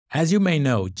As you may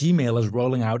know, Gmail is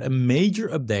rolling out a major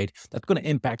update that's going to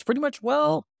impact pretty much,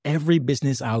 well, every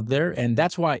business out there. And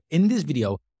that's why in this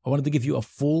video, I wanted to give you a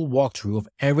full walkthrough of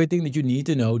everything that you need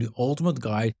to know, the ultimate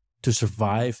guide to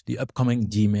survive the upcoming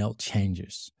Gmail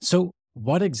changes. So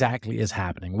what exactly is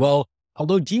happening? Well,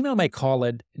 although Gmail may call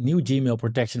it new Gmail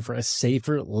protection for a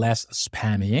safer, less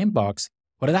spammy inbox,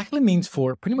 what it actually means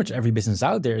for pretty much every business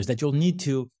out there is that you'll need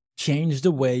to change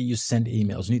the way you send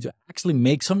emails. You need to actually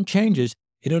make some changes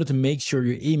in order to make sure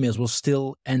your emails will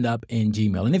still end up in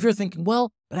Gmail. And if you're thinking,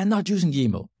 well, but I'm not using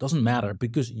Gmail, doesn't matter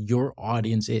because your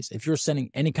audience is. If you're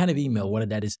sending any kind of email, whether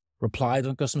that is replies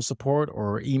on customer support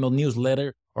or email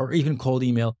newsletter or even cold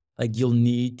email, like you'll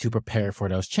need to prepare for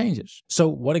those changes. So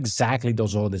what exactly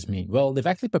does all this mean? Well, they've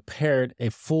actually prepared a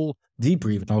full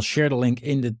debrief, and I'll share the link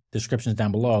in the descriptions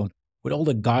down below with all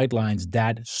the guidelines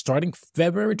that starting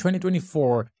February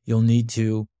 2024, you'll need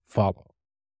to follow.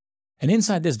 And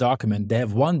inside this document, they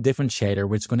have one differentiator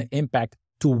which is going to impact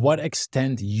to what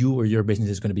extent you or your business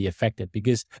is going to be affected,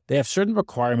 because they have certain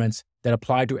requirements that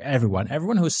apply to everyone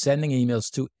who's sending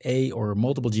emails to a or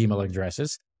multiple Gmail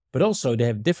addresses. But also they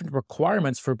have different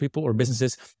requirements for people or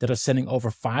businesses that are sending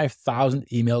over 5,000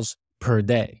 emails per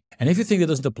day. And if you think that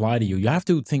doesn't apply to you, you have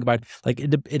to think about like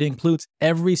it includes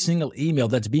every single email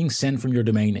that's being sent from your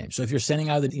domain name. So if you're sending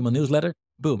out an email newsletter,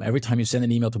 boom, every time you send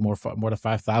an email to more than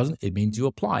 5,000, it means you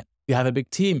apply. If you have a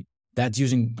big team that's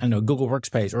using, I don't know, Google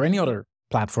Workspace or any other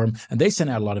platform, and they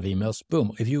send out a lot of emails,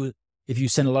 boom, if you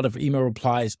send a lot of email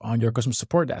replies on your customer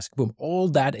support desk, boom, all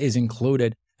that is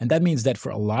included. And that means that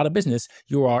for a lot of business,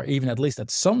 you are even at least at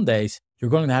some days,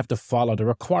 you're going to have to follow the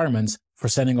requirements for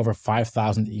sending over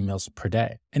 5,000 emails per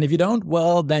day. And if you don't,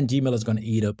 well, then Gmail is going to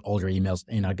eat up all your emails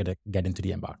and you're not going to get into the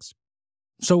inbox.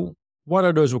 So what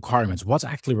are those requirements? What's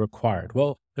actually required?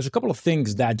 Well, there's a couple of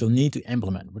things that you'll need to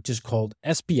implement, which is called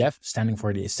SPF, standing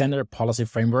for the Sender Policy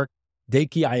Framework,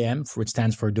 DKIM, which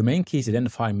stands for Domain Keys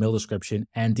Identify Mail Description,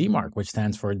 and DMARC, which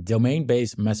stands for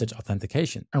Domain-Based Message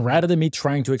Authentication. And rather than me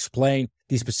trying to explain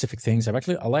these specific things,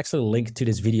 I'll actually link to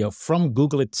this video from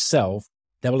Google itself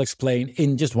that will explain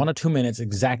in just 1 or 2 minutes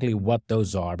exactly what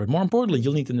those are. But more importantly,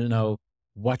 you'll need to know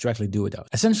what you actually do with those.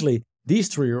 Essentially, these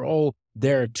three are all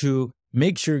there to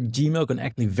make sure Gmail can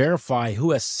actually verify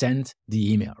who has sent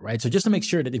the email, right? So just to make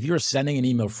sure that if you're sending an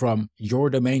email from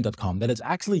yourdomain.com, that it's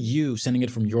actually you sending it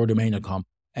from yourdomain.com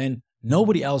and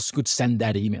nobody else could send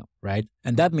that email, right?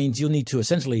 And that means you'll need to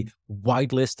essentially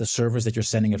whitelist the servers that you're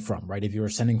sending it from, right? If you're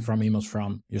sending from emails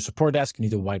from your support desk, you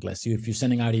need to whitelist. If you're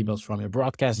sending out emails from your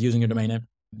broadcast using your domain name,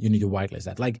 you need to whitelist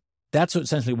that. Like that's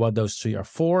essentially what those three are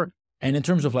for. And in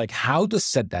terms of like how to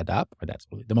set that up, that's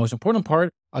really the most important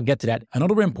part, I'll get to that.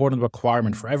 Another important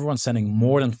requirement for everyone sending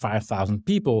more than 5,000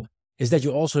 people is that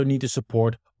you also need to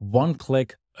support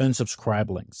one-click unsubscribe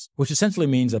links, which essentially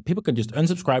means that people can just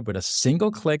unsubscribe with a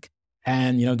single click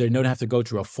and, they don't have to go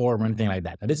through a form or anything like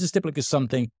that. Now, this is typically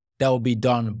something that will be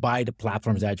done by the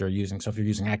platforms that you're using. So if you're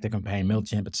using ActiveCampaign,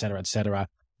 MailChimp, et cetera,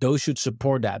 those should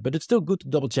support that. But it's still good to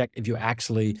double check if you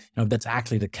actually, if that's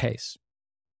actually the case.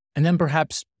 And then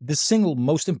perhaps the single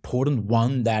most important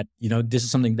one that, this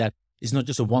is something that is not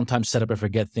just a one-time setup and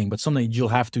forget thing, but something you'll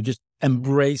have to just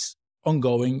embrace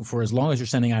ongoing for as long as you're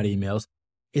sending out emails,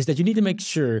 is that you need to make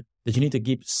sure that you need to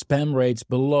keep spam rates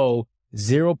below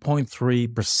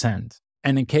 0.3%.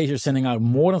 And in case you're sending out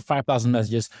more than 5,000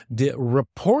 messages, the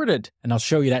reported, and I'll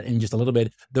show you that in just a little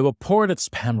bit, the reported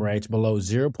spam rates below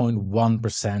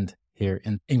 0.1% here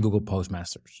in Google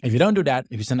Postmasters. If you don't do that,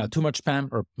 if you send out too much spam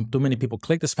or too many people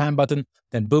click the spam button,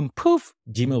 then boom, poof,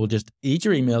 Gmail will just eat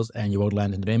your emails and you won't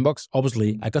land in the inbox.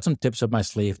 Obviously, I got some tips up my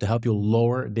sleeve to help you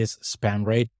lower this spam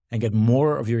rate and get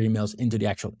more of your emails into the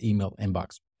actual email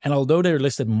inbox. And although they're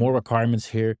listed more requirements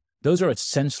here, those are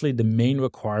essentially the main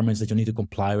requirements that you need to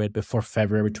comply with before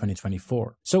February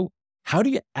 2024. So how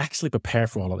do you actually prepare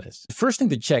for all of this? The first thing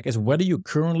to check is whether you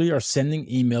currently are sending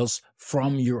emails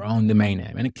from your own domain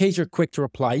name. And in case you're quick to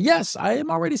reply, yes, I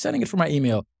am already sending it from my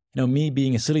email. Me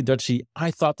being a silly Dutchie, I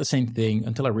thought the same thing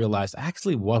until I realized I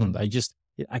actually wasn't. I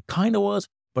kind of was,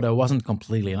 but I wasn't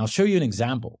completely. And I'll show you an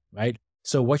example, right?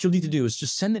 So what you'll need to do is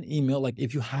just send an email. Like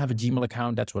if you have a Gmail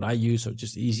account, that's what I use. So it's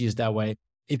just easiest that way.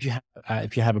 If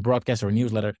you have a broadcast or a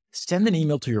newsletter, send an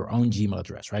email to your own Gmail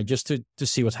address, right? Just to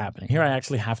see what's happening. Here I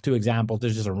actually have 2 examples.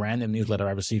 There's just a random newsletter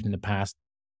I received in the past.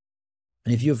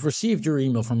 And if you've received your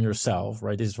email from yourself,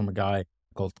 right? This is from a guy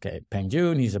called Peng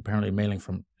Jun. He's apparently mailing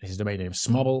from his domain name,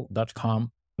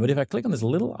 smubble.com. But if I click on this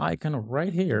little icon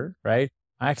right here, right?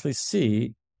 I actually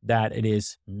see that it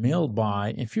is mailed by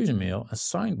Infusion Mail,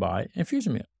 assigned by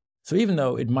Infusion Mail. So even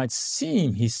though it might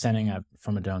seem he's sending out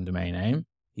from a own domain name,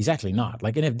 he's actually not.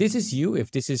 Like, and if this is you, if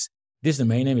this is this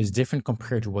domain name is different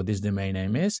compared to what this domain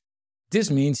name is. This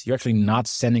means you're actually not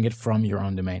sending it from your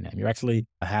own domain name. You actually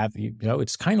have,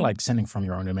 it's kind of like sending from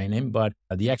your own domain name, but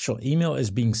the actual email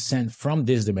is being sent from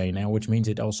this domain name, which means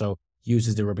it also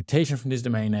uses the reputation from this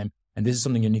domain name. And this is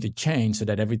something you need to change so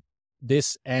that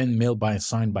this and mailed by and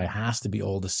signed by has to be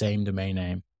all the same domain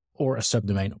name or a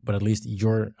subdomain, but at least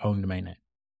your own domain name.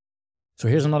 So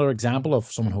here's another example of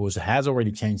someone who has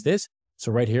already changed this.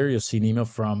 So right here, you'll see an email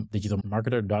from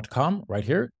digitalmarketer.com right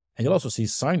here. And you'll also see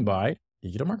signed by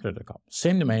digitalmarketer.com,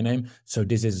 same domain name. So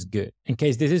this is good. In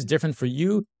case this is different for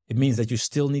you, it means that you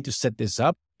still need to set this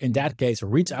up. In that case,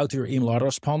 reach out to your email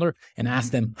autoresponder and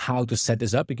ask them how to set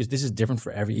this up, because this is different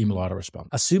for every email autoresponder.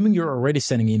 Assuming you're already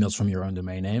sending emails from your own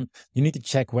domain name, you need to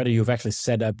check whether you've actually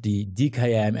set up the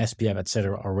DKIM, SPF,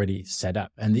 etc. already set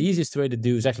up. And the easiest way to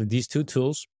do is actually these two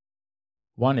tools.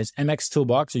 One is MX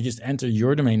Toolbox. You just enter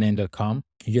yourdomainname.com.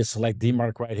 You just select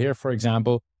DMARC right here, for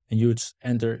example, and you would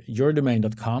enter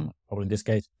yourdomain.com. Or in this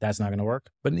case, that's not going to work.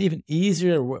 But an even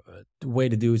easier way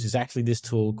to do is actually this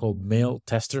tool called Mail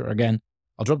Tester. Again,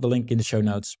 I'll drop the link in the show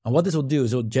notes. And what this will do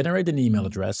is it'll generate an email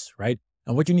address, right?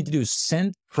 And what you need to do is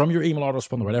send from your email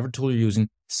autoresponder, whatever tool you're using,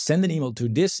 send an email to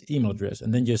this email address,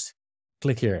 and then just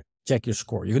click here, check your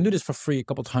score. You can do this for free a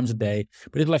couple times a day,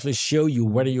 but it'll actually show you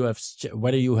whether you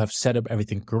have set up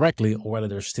everything correctly or whether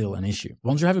there's still an issue.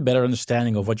 Once you have a better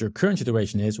understanding of what your current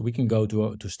situation is, we can go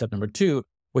to step number 2,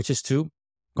 which is to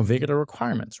configure the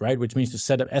requirements, right? Which means to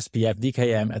set up SPF,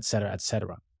 DKIM, etc.,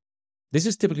 etc. This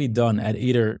is typically done at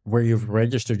either where you've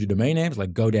registered your domain names,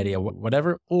 like GoDaddy or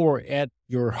whatever, or at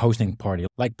your hosting party.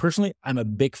 Like personally, I'm a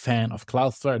big fan of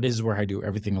Cloudflare. This is where I do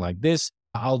everything like this.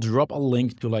 I'll drop a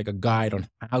link to like a guide on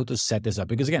how to set this up,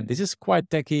 because again, this is quite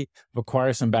techy,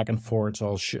 requires some back and forth.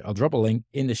 So I'll drop a link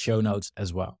in the show notes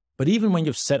as well. But even when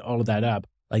you've set all of that up,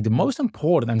 like the most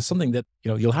important and something that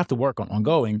you'll have to work on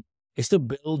ongoing is to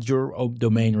build your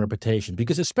domain reputation.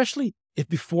 Because especially if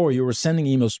before you were sending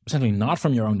emails essentially not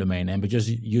from your own domain name, but just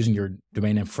using your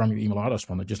domain name from your email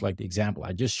autoresponder, just like the example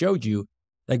I just showed you,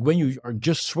 like when you are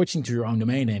just switching to your own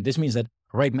domain name, this means that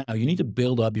right now you need to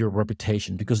build up your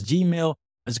reputation, because Gmail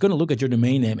is going to look at your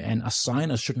domain name and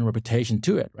assign a certain reputation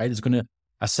to it, right? It's going to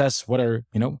assess whether,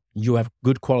 you have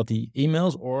good quality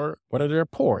emails or whether they're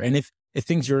poor. And if it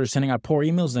thinks you're sending out poor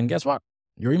emails, then guess what?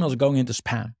 Your emails are going into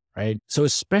spam. Right? So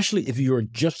especially if you're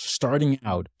just starting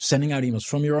out, sending out emails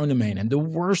from your own domain name, the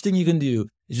worst thing you can do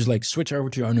is just like switch over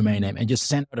to your own domain name and just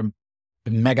send out a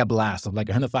mega blast of like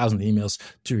 100,000 emails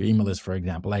to your email list, for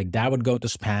example. Like that would go to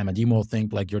spam and Gmail will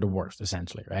think like you're the worst,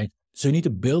 essentially, right? So you need to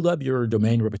build up your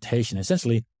domain reputation,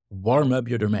 essentially warm up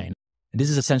your domain. And this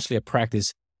is essentially a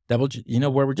practice that will,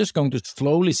 where we're just going to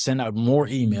slowly send out more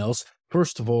emails.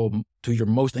 First of all, to your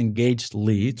most engaged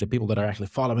leads, the people that are actually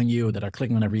following you, that are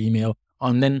clicking on every email,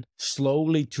 and then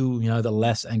slowly to, the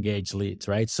less engaged leads,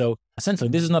 right? So essentially,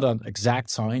 this is not an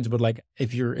exact science, but like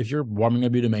if you're warming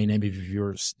up your domain name, if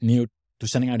you're new to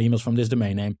sending out emails from this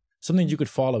domain name, something you could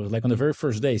follow is like on the very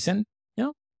first day, send,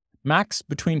 max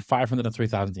between 500 and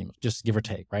 3,000 emails, just give or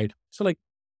take, right? So like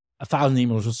 1,000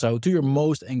 emails or so to your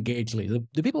most engaged leads,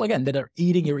 the people, again, that are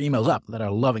eating your emails up, that are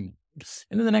loving them.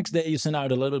 And then the next day you send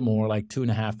out a little bit more, like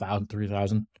 2,500,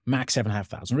 3,000, max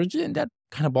 7,500, which is in that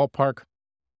kind of ballpark.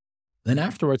 Then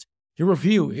afterwards, you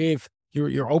review if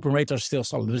your open rates are still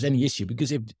solid, if there's any issue.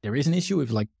 Because if there is an issue,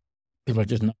 if like people are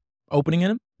just not opening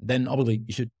them, then obviously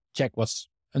you should check what's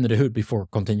under the hood before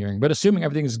continuing. But assuming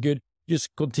everything is good,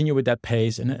 just continue with that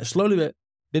pace. And slowly,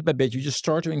 bit by bit, you just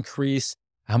start to increase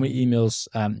how many emails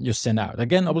you send out.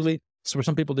 Again, obviously, so for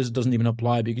some people, this doesn't even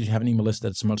apply because you have an email list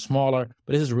that's much smaller.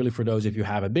 But this is really for those if you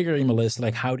have a bigger email list,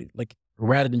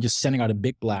 rather than just sending out a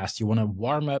big blast, you want to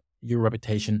warm up your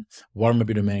reputation, warm up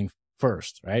your domain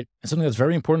first, right? And something that's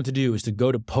very important to do is to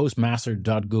go to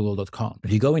postmaster.google.com.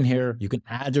 If you go in here, you can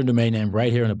add your domain name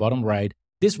right here in the bottom right.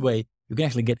 This way, you can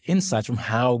actually get insights from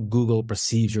how Google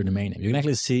perceives your domain name. You can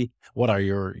actually see what are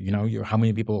your how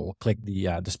many people will click the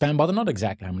spam button, not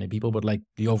exactly how many people, but like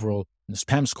the overall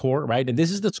spam score, right? And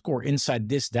this is the score inside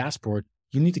this dashboard.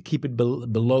 You need to keep it below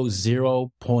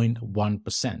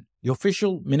 0.1%. The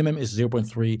official minimum is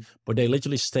 0.3, but they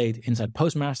literally state inside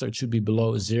Postmaster it should be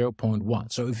below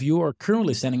 0.1. So if you are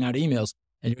currently sending out emails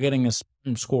and you're getting a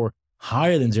spam score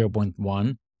higher than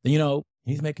 0.1, then you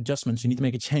need to make adjustments. You need to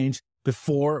make a change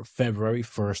before February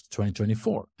 1st,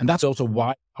 2024. And that's also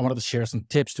why I wanted to share some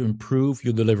tips to improve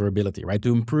your deliverability, right?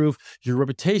 To improve your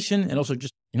reputation and also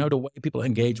just, the way people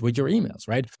engage with your emails,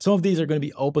 right? Some of these are going to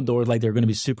be open doors, like they're going to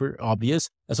be super obvious.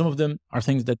 And some of them are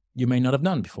things that you may not have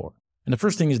done before. And the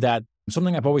first thing is that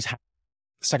something I've always had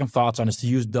second thoughts on is to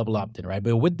use double opt-in, right?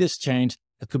 But with this change,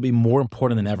 it could be more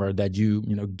important than ever that you,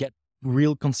 get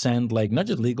real consent, like not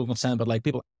just legal consent, but like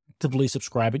people actively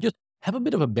subscribe, and just have a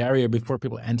bit of a barrier before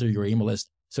people enter your email list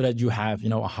so that you have,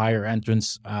 a higher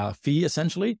entrance fee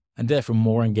essentially, and therefore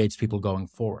more engaged people going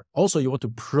forward. Also, you want to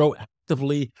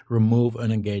proactively remove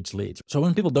unengaged leads. So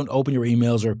when people don't open your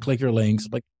emails or click your links,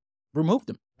 like remove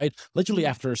them, right? Literally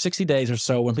after 60 days or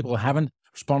so, when people haven't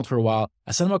responded for a while,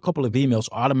 I send them a couple of emails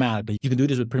automatically. You can do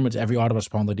this with pretty much every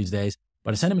autoresponder these days,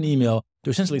 but I send them an email to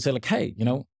essentially say like, hey,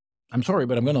 I'm sorry,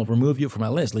 but I'm going to remove you from my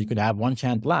list. Like you could have one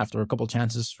chance left or a couple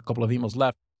of emails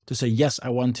left to say, yes, I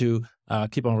want to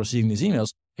keep on receiving these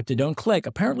emails. If they don't click,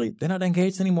 apparently they're not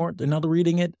engaged anymore. They're not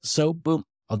reading it. So boom,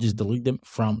 I'll just delete them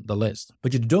from the list.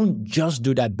 But you don't just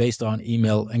do that based on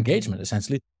email engagement,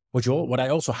 essentially. What I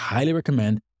also highly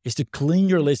recommend is to clean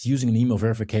your list using an email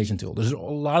verification tool. There's a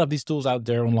lot of these tools out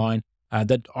there online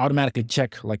that automatically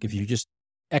check, like if you just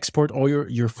export all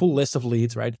your full list of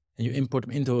leads, right? And you import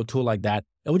them into a tool like that,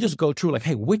 it will just go through like,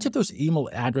 hey, which of those email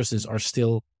addresses are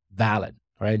still valid,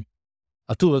 right?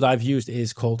 A tool that I've used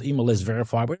is called Email List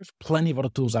Verify, but there's plenty of other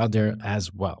tools out there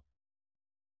as well.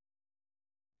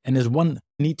 And there's one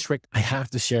neat trick I have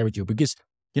to share with you because,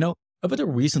 up until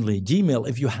recently, Gmail,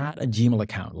 if you had a Gmail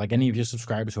account, like any of your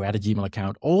subscribers who had a Gmail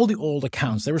account, all the old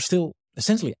accounts, they were still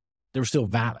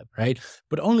valid, right?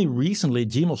 But only recently,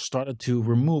 Gmail started to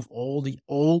remove all the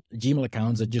old Gmail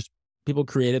accounts that just people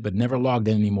created but never logged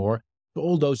in anymore. So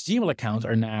all those Gmail accounts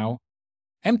are now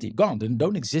empty, gone, they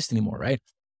don't exist anymore, right?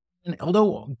 And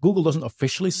although Google doesn't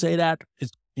officially say that,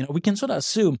 we can sort of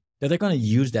assume that they're going to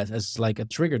use that as like a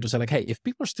trigger to say like, hey, if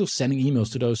people are still sending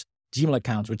emails to those Gmail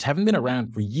accounts, which haven't been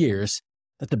around for years,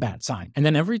 that's a bad sign. And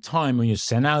then every time when you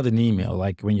send out an email,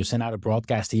 like when you send out a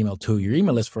broadcast email to your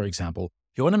email list, for example,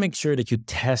 you want to make sure that you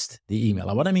test the email.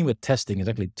 And what I mean with testing is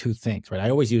actually two things, right? I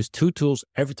always use two tools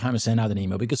every time I send out an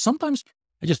email because sometimes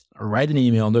I just write an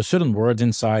email and there's certain words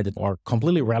inside that are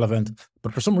completely relevant,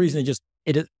 but for some reason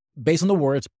it is based on the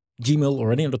words, Gmail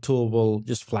or any other tool will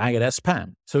just flag it as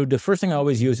spam. So the first thing I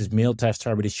always use is Mail Tester.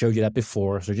 I already showed you that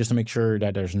before. So just to make sure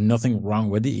that there's nothing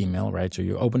wrong with the email, right? So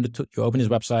you open this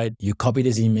website, you copy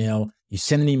this email, you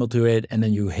send an email to it, and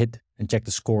then you hit and check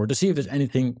the score to see if there's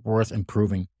anything worth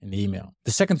improving in the email.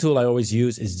 The second tool I always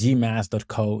use is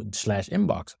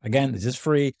gmass.co/inbox. Again, this is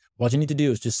free. What you need to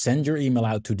do is just send your email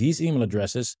out to these email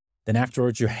addresses. Then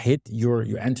afterwards, you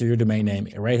enter your domain name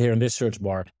right here in this search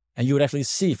bar. And you would actually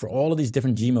see for all of these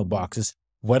different Gmail boxes,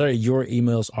 whether your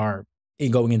emails are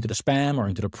going into the spam or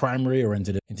into the primary or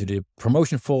into the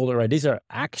promotion folder, right? These are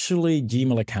actually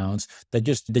Gmail accounts that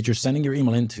you're sending your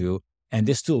email into. And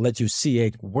this tool lets you see,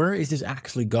 hey, where is this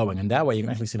actually going? And that way you can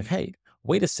actually see like, hey,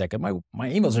 wait a second, my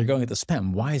emails are going into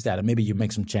spam. Why is that? And maybe you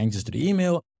make some changes to the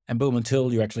email and boom,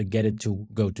 until you actually get it to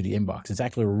go to the inbox. It's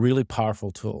actually a really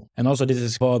powerful tool. And also this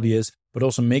is obvious, but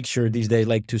also make sure these days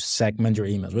like to segment your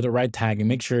emails with the right tagging.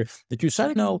 Make sure that you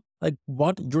sort of know like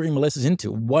what your email list is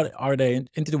into. What are they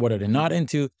into? What are they not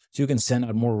into? So you can send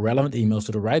out more relevant emails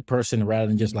to the right person rather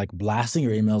than just like blasting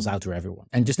your emails out to everyone.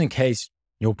 And just in case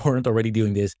you weren't already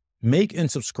doing this, make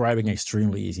unsubscribing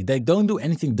extremely easy. They don't do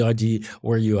anything dodgy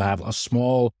where you have a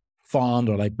small font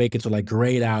or like make it to like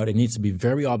grayed out. It needs to be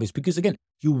very obvious because again,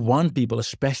 you want people,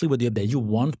 especially with the update, you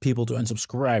want people to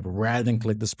unsubscribe rather than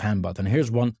click the spam button. Here's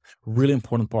one really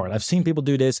important part. I've seen people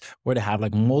do this where they have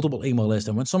like multiple email lists,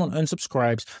 and when someone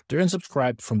unsubscribes, they're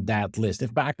unsubscribed from that list. In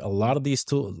fact, a lot of these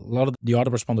tools, a lot of the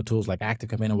autoresponder tools like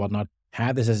ActiveCampaign and whatnot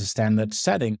have this as a standard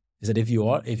setting, is that if you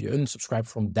unsubscribe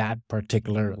from that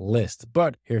particular list.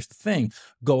 But here's the thing,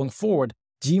 going forward,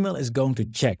 Gmail is going to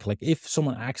check like if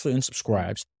someone actually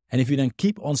unsubscribes. And if you then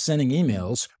keep on sending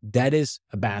emails, that is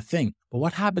a bad thing. But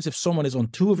what happens if someone is on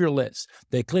two of your lists?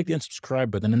 They click the unsubscribe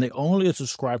button and they only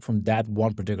unsubscribe from that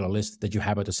one particular list that you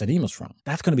happen to send emails from.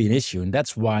 That's going to be an issue. And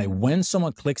that's why when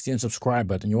someone clicks the unsubscribe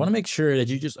button, you want to make sure that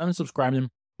you just unsubscribe them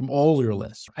from all your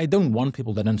lists. I don't want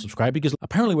people that unsubscribe because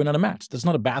apparently we're not a match. That's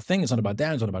not a bad thing. It's not about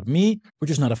them. It's not about me. We're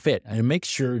just not a fit. And make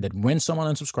sure that when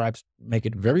someone unsubscribes, make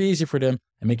it very easy for them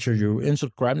and make sure you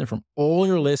unsubscribe them from all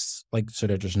your lists, like so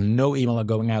that there's no email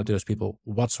going out to those people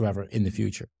whatsoever in the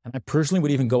future. And I personally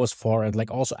would even go as far as like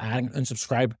also adding an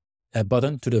unsubscribe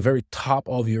button to the very top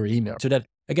of your email so that,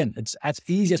 again, it's as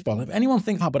easy as possible. If anyone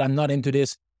thinks, oh, but I'm not into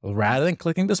this, well, rather than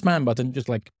clicking the spam button, just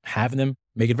like having them,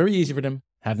 make it very easy for them,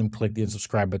 have them click the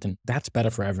unsubscribe button. That's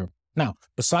better for everyone. Now,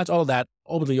 besides all of that,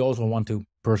 obviously you also want to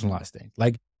personalize things.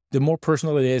 Like the more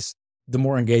personal it is, the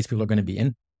more engaged people are going to be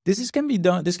in. This can be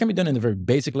done in a very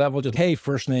basic level. Just, hey,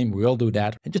 first name, we all do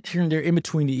that. And just here and there in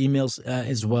between the emails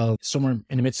as well, somewhere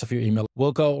in the midst of your email,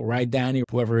 we'll go write Danny,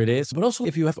 whoever it is. But also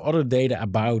if you have other data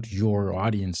about your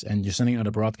audience and you're sending out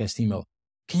a broadcast email,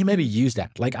 can you maybe use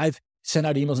that? Like I've sent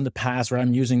out emails in the past where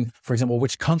I'm using, for example,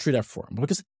 which country they're from,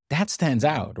 because that stands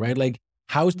out, right? Like,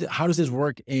 how does this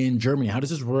work in Germany? How does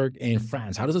this work in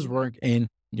France? How does this work in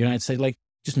the United States? Like,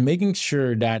 just making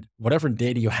sure that whatever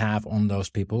data you have on those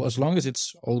people, as long as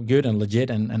it's all good and legit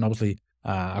and obviously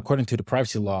according to the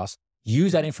privacy laws,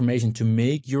 use that information to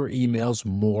make your emails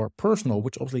more personal,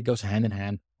 which obviously goes hand in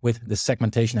hand with the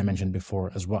segmentation I mentioned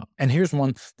before as well. And here's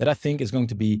one that I think is going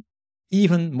to be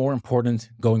even more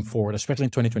important going forward, especially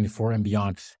in 2024 and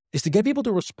beyond, is to get people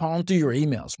to respond to your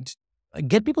emails.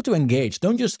 Get people to engage.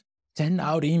 Don't just send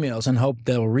out emails and hope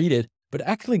they'll read it, but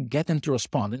actually get them to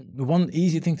respond. And one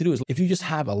easy thing to do is if you just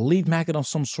have a lead magnet of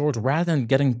some sort, rather than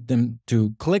getting them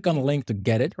to click on a link to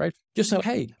get it, right? Just say,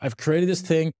 hey, I've created this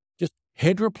thing, just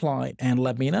hit reply and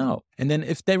let me know. And then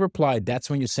if they reply, that's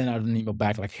when you send out an email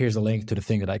back, like, here's a link to the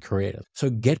thing that I created. So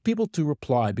get people to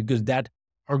reply, because that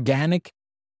organic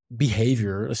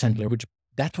behavior, essentially, which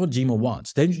that's what Gmail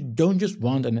wants. They don't just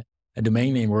want a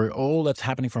domain name where all that's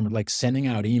happening from it, like sending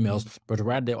out emails, but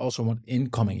rather they also want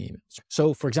incoming emails.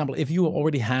 So for example, if you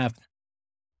already have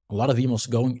a lot of emails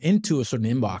going into a certain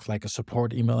inbox, like a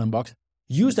support email inbox,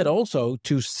 use that also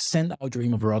to send out your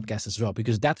email broadcast as well,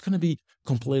 because that's going to be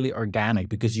completely organic,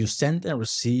 because you send and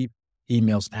receive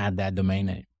emails at that domain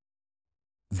name.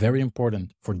 Very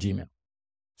important for Gmail.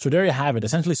 So there you have it,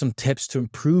 essentially some tips to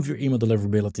improve your email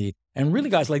deliverability. And really,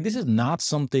 guys, like, this is not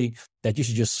something that you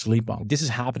should just sleep on. This is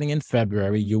happening in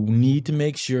February. You need to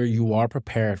make sure you are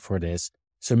prepared for this.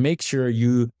 So make sure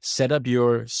you set up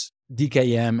your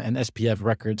DKIM and SPF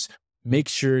records. Make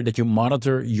sure that you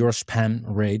monitor your spam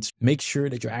rates. Make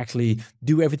sure that you actually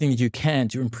do everything that you can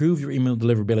to improve your email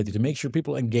deliverability, to make sure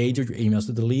people engage with your emails,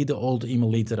 to delete the old email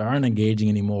leads that aren't engaging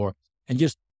anymore, and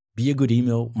just be a good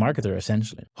email marketer,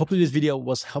 essentially. Hopefully this video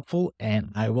was helpful,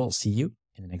 and I will see you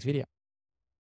in the next video.